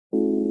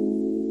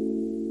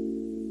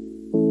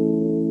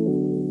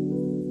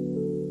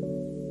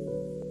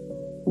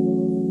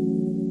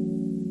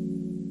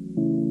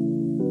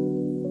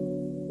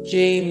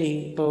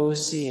Jamie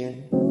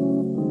Bosian,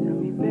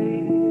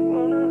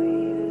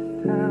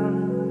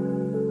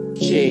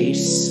 J.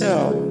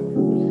 So,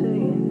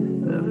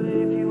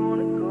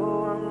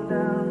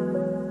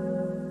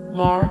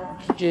 Mark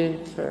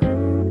Ginfer,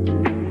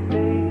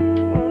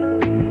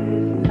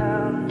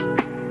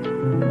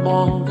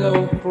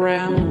 Mongo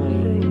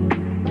Brownlee,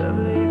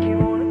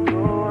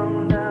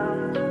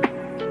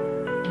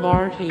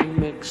 Marty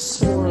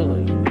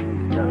McSorley,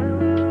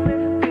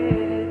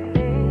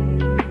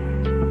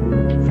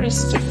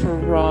 Christopher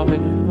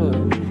Robin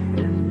Hood,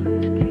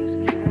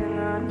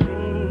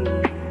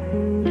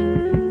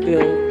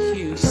 Bill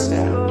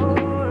Cusack,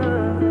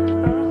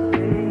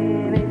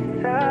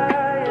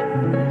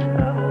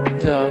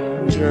 Doug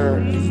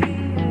Jerf,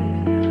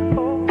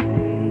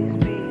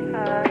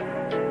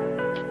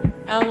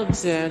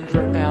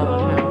 Alexandra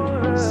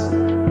Alhouses,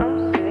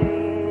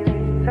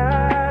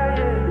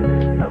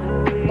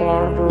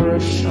 Barbara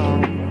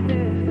Sharma,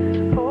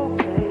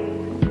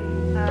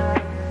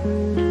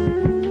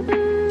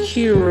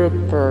 Kira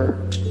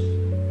Burt,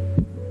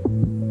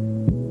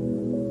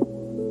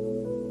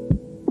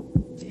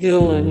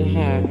 Dylan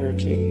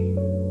Haggerty,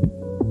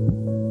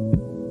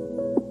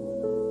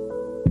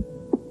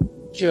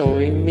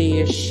 Joey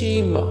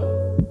Miyashima,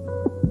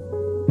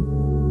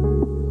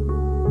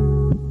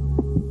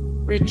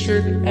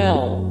 Richard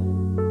L.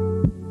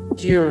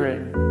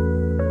 Duran,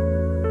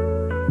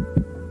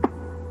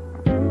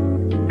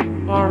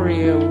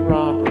 Mario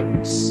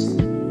Roberts,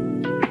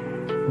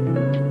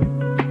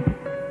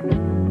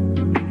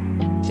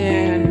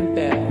 Dan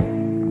Bell,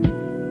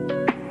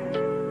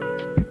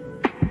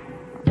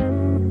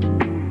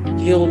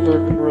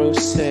 Gilbert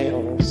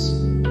Rosales,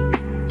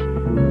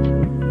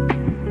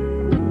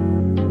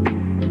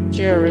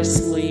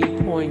 Jairus Lee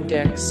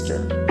Poindexter,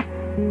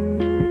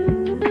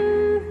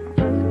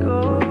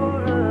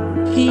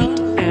 Pete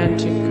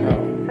Antico,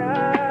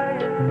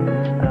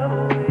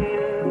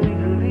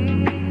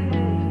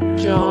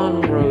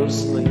 John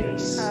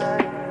Roseleas,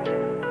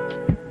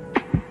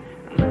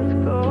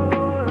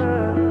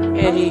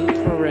 Eddie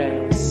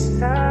Perez,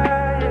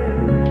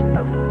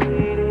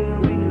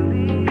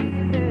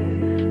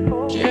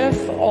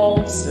 Jeff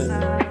Olson,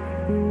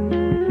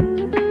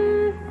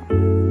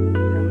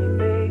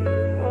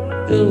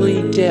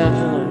 Billy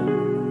Devlin,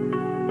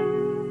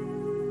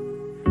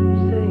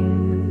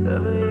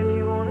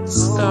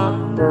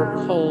 Scott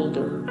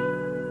Burkholder,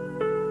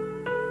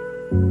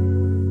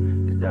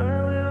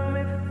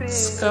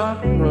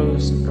 Scott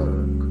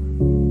Rosenberg,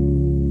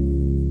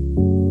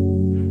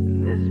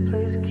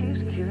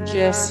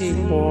 Jesse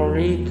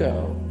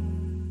Borrego,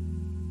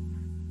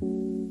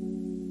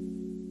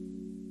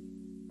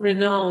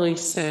 Rinaldi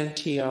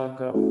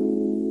Santiago,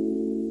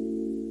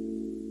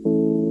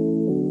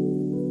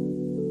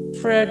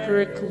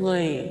 Frederick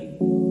Lane,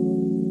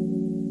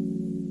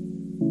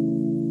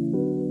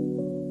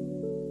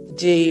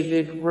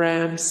 David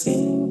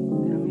Ramsey,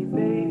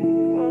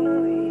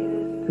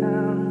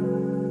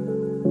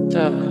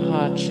 Doug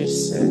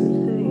Hutchison,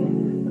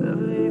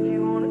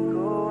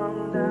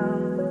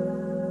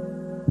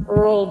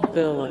 Earl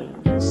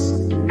Billings,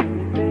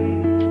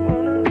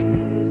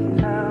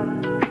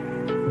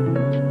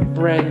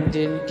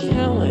 Brendan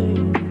Kelly,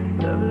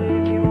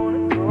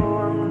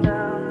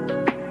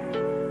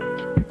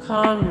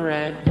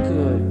 Conrad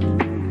Good,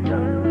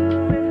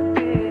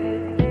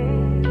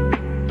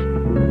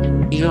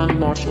 John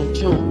Marshall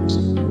Jones,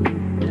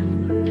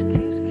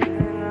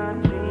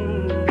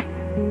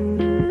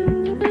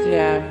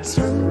 Dabs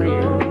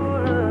Freer,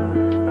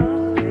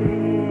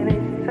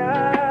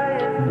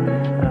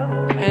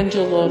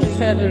 Angela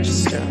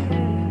Featherstone,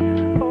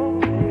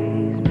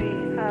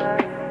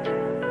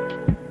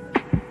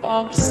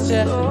 Bob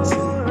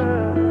Stephenson,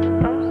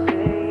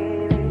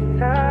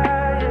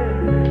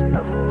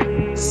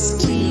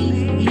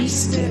 Steve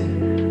Easton,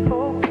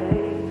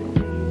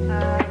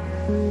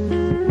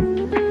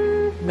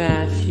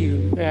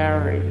 Matthew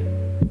Barry,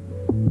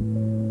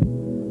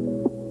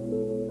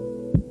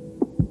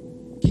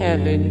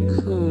 Kevin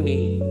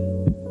Cooney,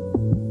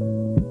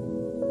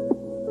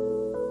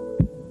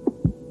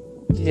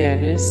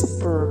 Dennis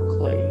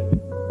Berkeley,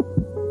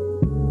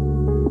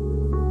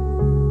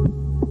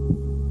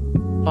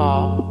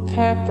 Bob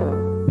Pepper,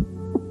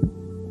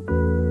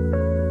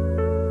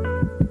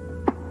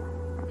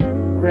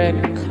 Greg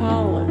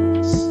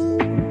Collins,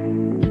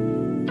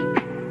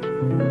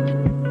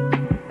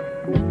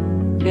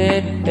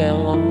 Ned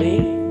Bellamy,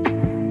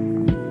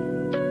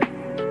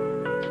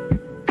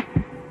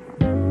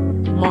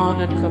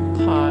 Monica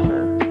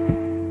Potter,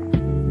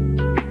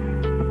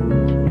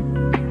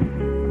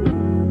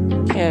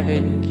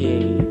 Kevin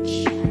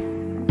Gage,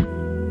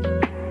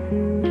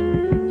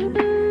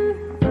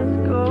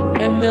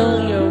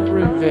 Emilio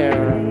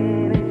Rivera,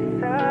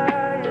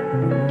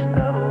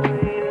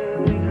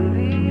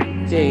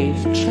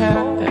 Dave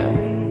Chappell,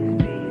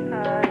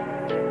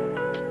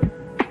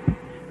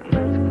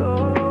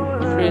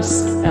 Chris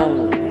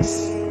Ellis,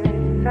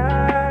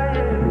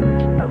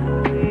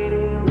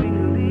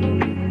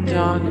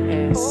 John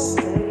S.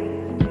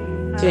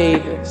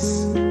 Davis,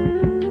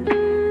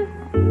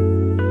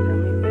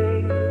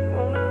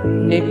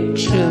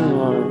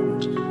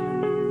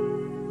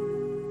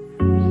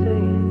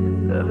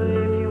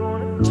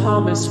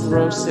 Thomas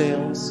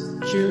Rosales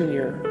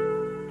Jr.,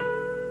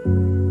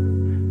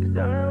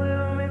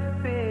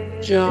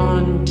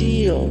 John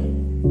Deal,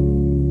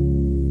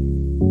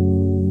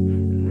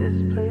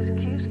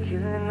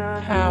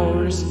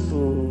 Powers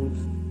Booth,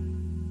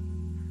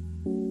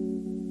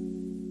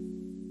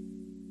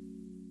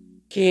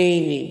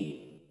 Gainey,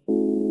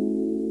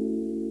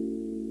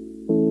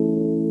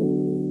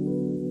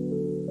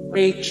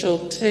 Rachel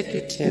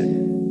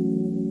Tickerton,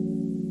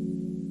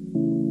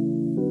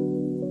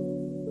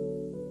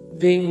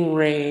 Ving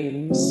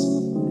Rames,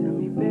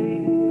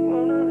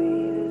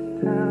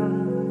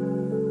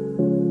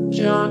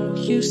 John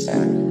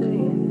Cusack,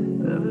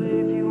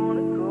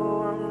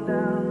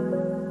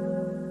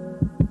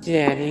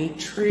 Danny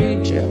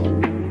Trejo,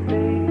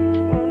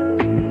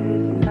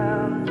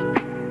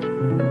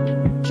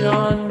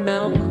 John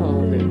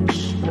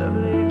Malkovich,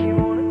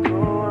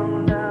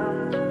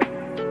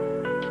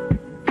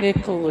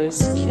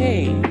 Nicolas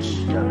Cage,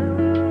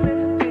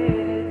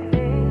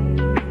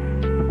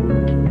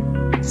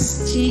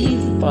 Steve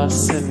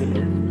Buscemi.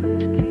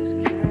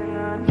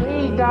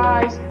 Hey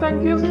guys,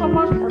 thank you so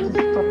much for the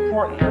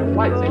support and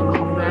likes and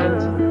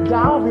comments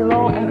down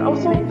below, and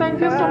also thank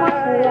you so much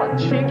for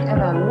watching,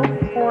 and I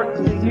look forward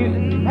to see you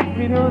in the next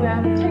video.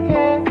 Then take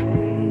care,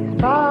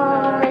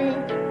 bye.